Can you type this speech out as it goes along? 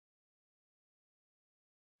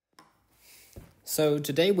So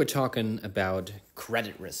today we're talking about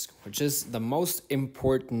credit risk, which is the most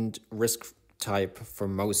important risk type for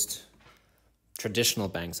most traditional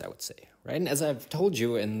banks, I would say, right? And as I've told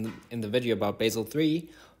you in the video about Basel III,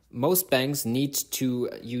 most banks need to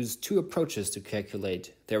use two approaches to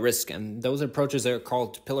calculate their risk. And those approaches are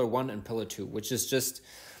called Pillar 1 and Pillar 2, which is just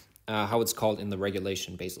how it's called in the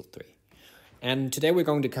regulation Basel III. And today we're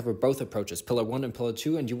going to cover both approaches, Pillar 1 and Pillar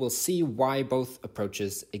 2, and you will see why both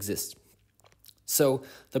approaches exist. So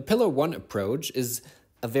the Pillar 1 approach is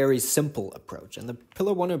a very simple approach. And the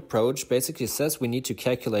Pillar 1 approach basically says we need to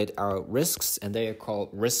calculate our risks, and they are called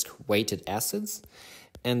risk-weighted assets.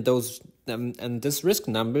 And this risk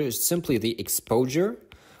number is simply the exposure,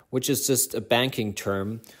 which is just a banking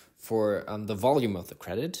term for the volume of the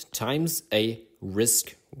credit, times a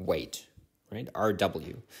risk weight, right?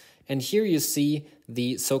 RW. And here you see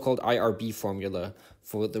the so-called IRB formula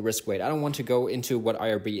for the risk weight. I don't want to go into what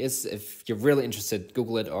IRB is. If you're really interested,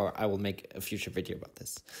 Google it, or I will make a future video about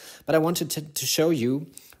this. But I wanted to show you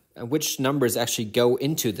which numbers actually go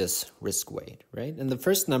into this risk weight, right? And the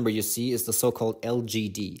first number you see is the so-called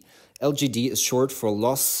LGD. LGD is short for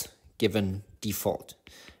loss given default.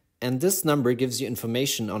 And this number gives you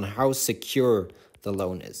information on how secure the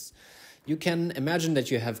loan is. You can imagine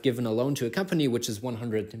that you have given a loan to a company which is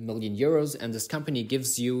 100 million euros, and this company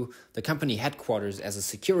gives you the company headquarters as a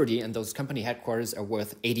security, and those company headquarters are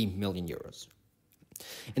worth 80 million euros.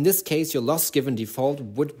 In this case, your loss given default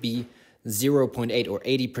would be 0.8 or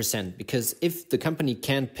 80%, because if the company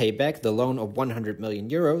can't pay back the loan of 100 million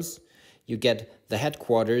euros, you get the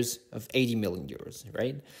headquarters of 80 million euros,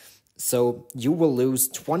 right? So you will lose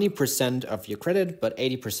 20% of your credit, but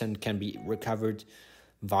 80% can be recovered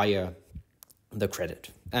via the credit,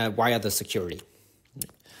 via the security.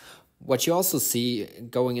 What you also see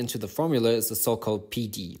going into the formula is the so-called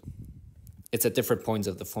PD. It's at different points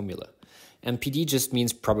of the formula. And PD just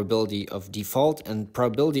means probability of default, and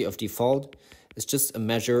probability of default is just a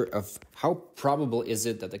measure of how probable is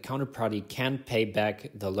it that the counterparty can pay back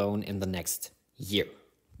the loan in the next year.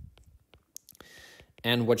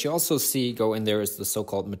 And what you also see go in there is the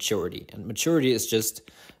so-called maturity. And maturity is just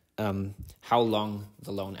how long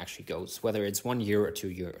the loan actually goes, whether it's 1 year or 2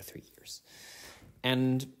 years or 3 years.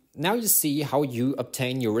 And now you see how you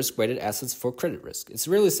obtain your risk-weighted assets for credit risk. It's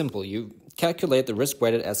really simple. You calculate the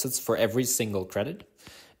risk-weighted assets for every single credit,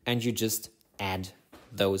 and you just add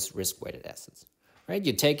those risk-weighted assets, right?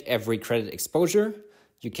 You take every credit exposure,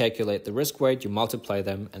 you calculate the risk weight, you multiply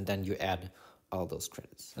them, and then you add all those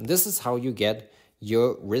credits. And this is how you get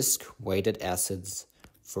your risk-weighted assets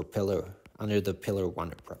for under the Pillar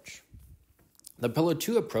 1 approach. The Pillar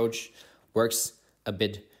 2 approach works a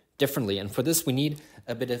bit differently, and for this we need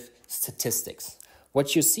a bit of statistics.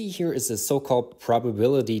 What you see here is a so-called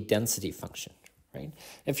probability density function, right?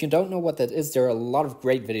 If you don't know what that is, there are a lot of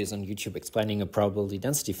great videos on YouTube explaining a probability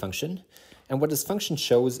density function, and what this function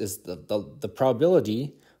shows is the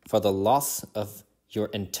probability for the loss of your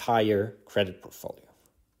entire credit portfolio,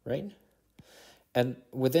 right? And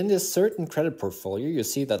within this certain credit portfolio, you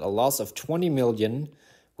see that a loss of 20 million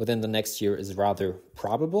within the next year is rather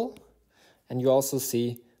probable. And you also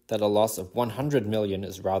see that a loss of 100 million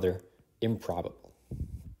is rather improbable.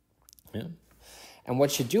 Yeah? And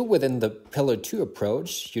what you do within the Pillar 2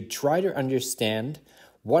 approach, you try to understand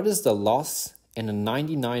what is the loss in a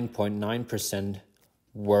 99.9%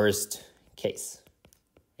 worst case.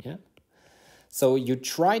 Yeah? So you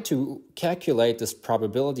try to calculate this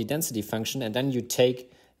probability density function, and then you take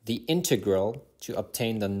the integral to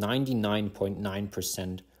obtain the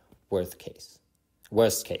 99.9% worst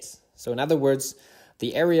case. So in other words,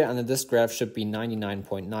 the area under this graph should be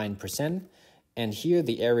 99.9%, and here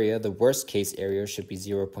the area, the worst case area, should be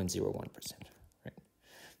 0.01%. Right?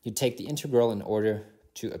 You take the integral in order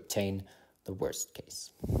to obtain the worst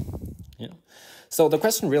case. Yeah. So the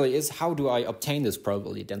question really is, how do I obtain this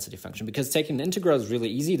probability density function? Because taking an integral is really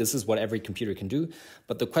easy. This is what every computer can do.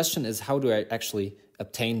 But the question is, how do I actually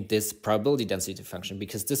obtain this probability density function?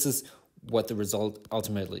 Because this is what the result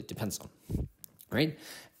ultimately depends on, right?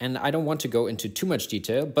 And I don't want to go into too much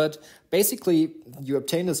detail, but basically you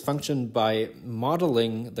obtain this function by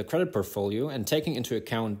modeling the credit portfolio and taking into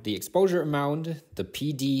account the exposure amount, the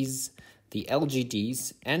PDs, the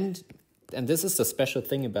LGDs, and this is the special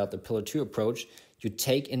thing about the Pillar 2 approach, you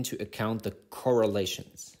take into account the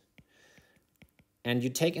correlations. And you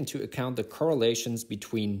take into account the correlations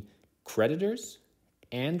between creditors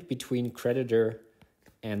and between creditor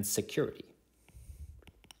and security.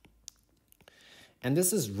 And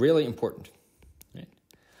this is really important, right?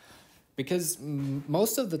 Because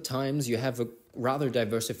most of the times you have a rather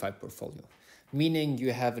diversified portfolio, meaning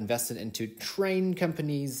you have invested into train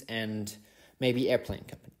companies and maybe airplane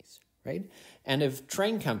companies, right? And if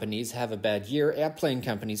train companies have a bad year, airplane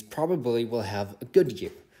companies probably will have a good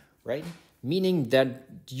year, right? Meaning that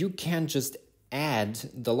you can't just add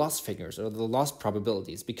the loss figures or the loss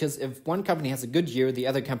probabilities, because if one company has a good year, the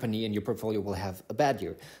other company in your portfolio will have a bad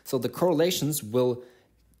year. So the correlations will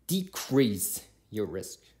decrease your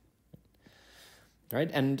risk. Right,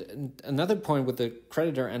 and another point with the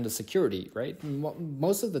creditor and the security, right?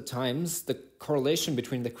 Most of the times, the correlation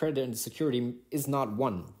between the creditor and the security is not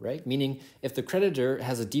one, right? Meaning, if the creditor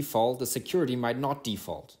has a default, the security might not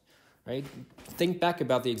default, right? Think back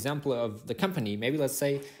about the example of the company. Maybe let's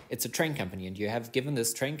say it's a train company, and you have given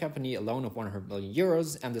this train company a loan of 100 million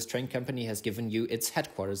euros, and this train company has given you its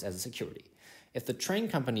headquarters as a security. If the train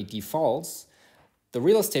company defaults, the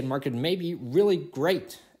real estate market may be really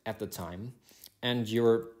great at the time, and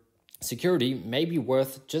your security may be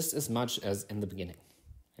worth just as much as in the beginning.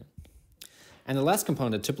 And the last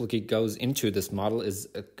component that typically goes into this model is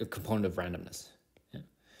a component of randomness.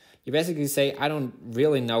 You basically say, I don't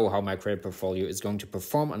really know how my credit portfolio is going to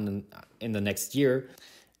perform in the next year.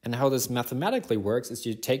 And how this mathematically works is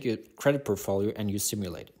you take your credit portfolio and you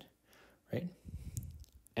simulate it, right?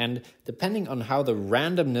 And depending on how the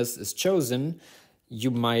randomness is chosen, you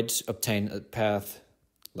might obtain a path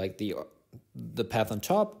like the path on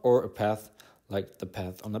top or a path like the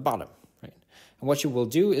path on the bottom, right? And what you will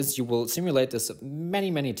do is you will simulate this many,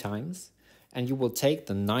 many times, and you will take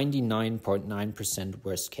the 99.9%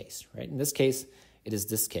 worst case, right? In this case, it is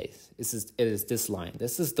this case. It is this line.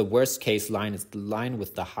 This is the worst case line. It's the line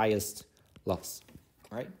with the highest loss,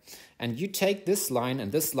 right? And you take this line,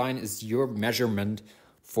 and this line is your measurement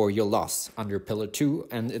for your loss under Pillar 2,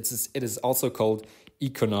 and it is also called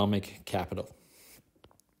economic capital.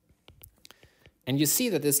 And you see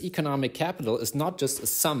that this economic capital is not just a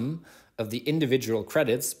sum of the individual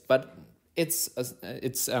credits, but it's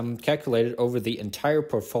calculated over the entire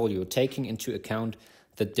portfolio, taking into account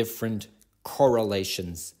the different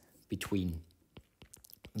correlations between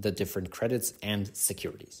the different credits and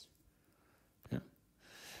securities. Yeah.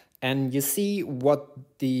 And you see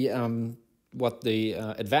what the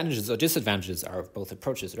advantages or disadvantages are of both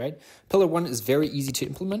approaches, right? Pillar 1 is very easy to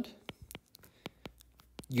implement.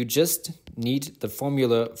 You just need the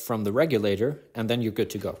formula from the regulator, and then you're good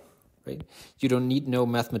to go, right? You don't need no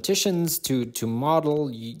mathematicians to model.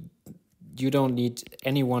 You don't need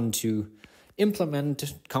anyone to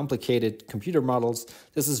implement complicated computer models.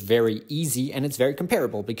 This is very easy, and it's very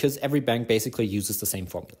comparable because every bank basically uses the same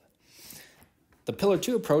formula. The Pillar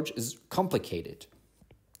 2 approach is complicated,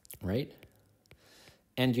 right?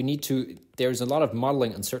 And there's a lot of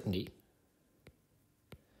modeling uncertainty.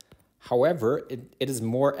 However, it is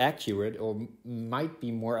more accurate, or might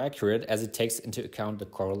be more accurate, as it takes into account the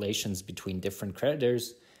correlations between different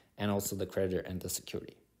creditors and also the creditor and the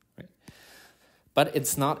security. Right? But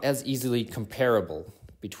it's not as easily comparable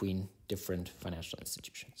between different financial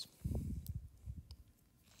institutions.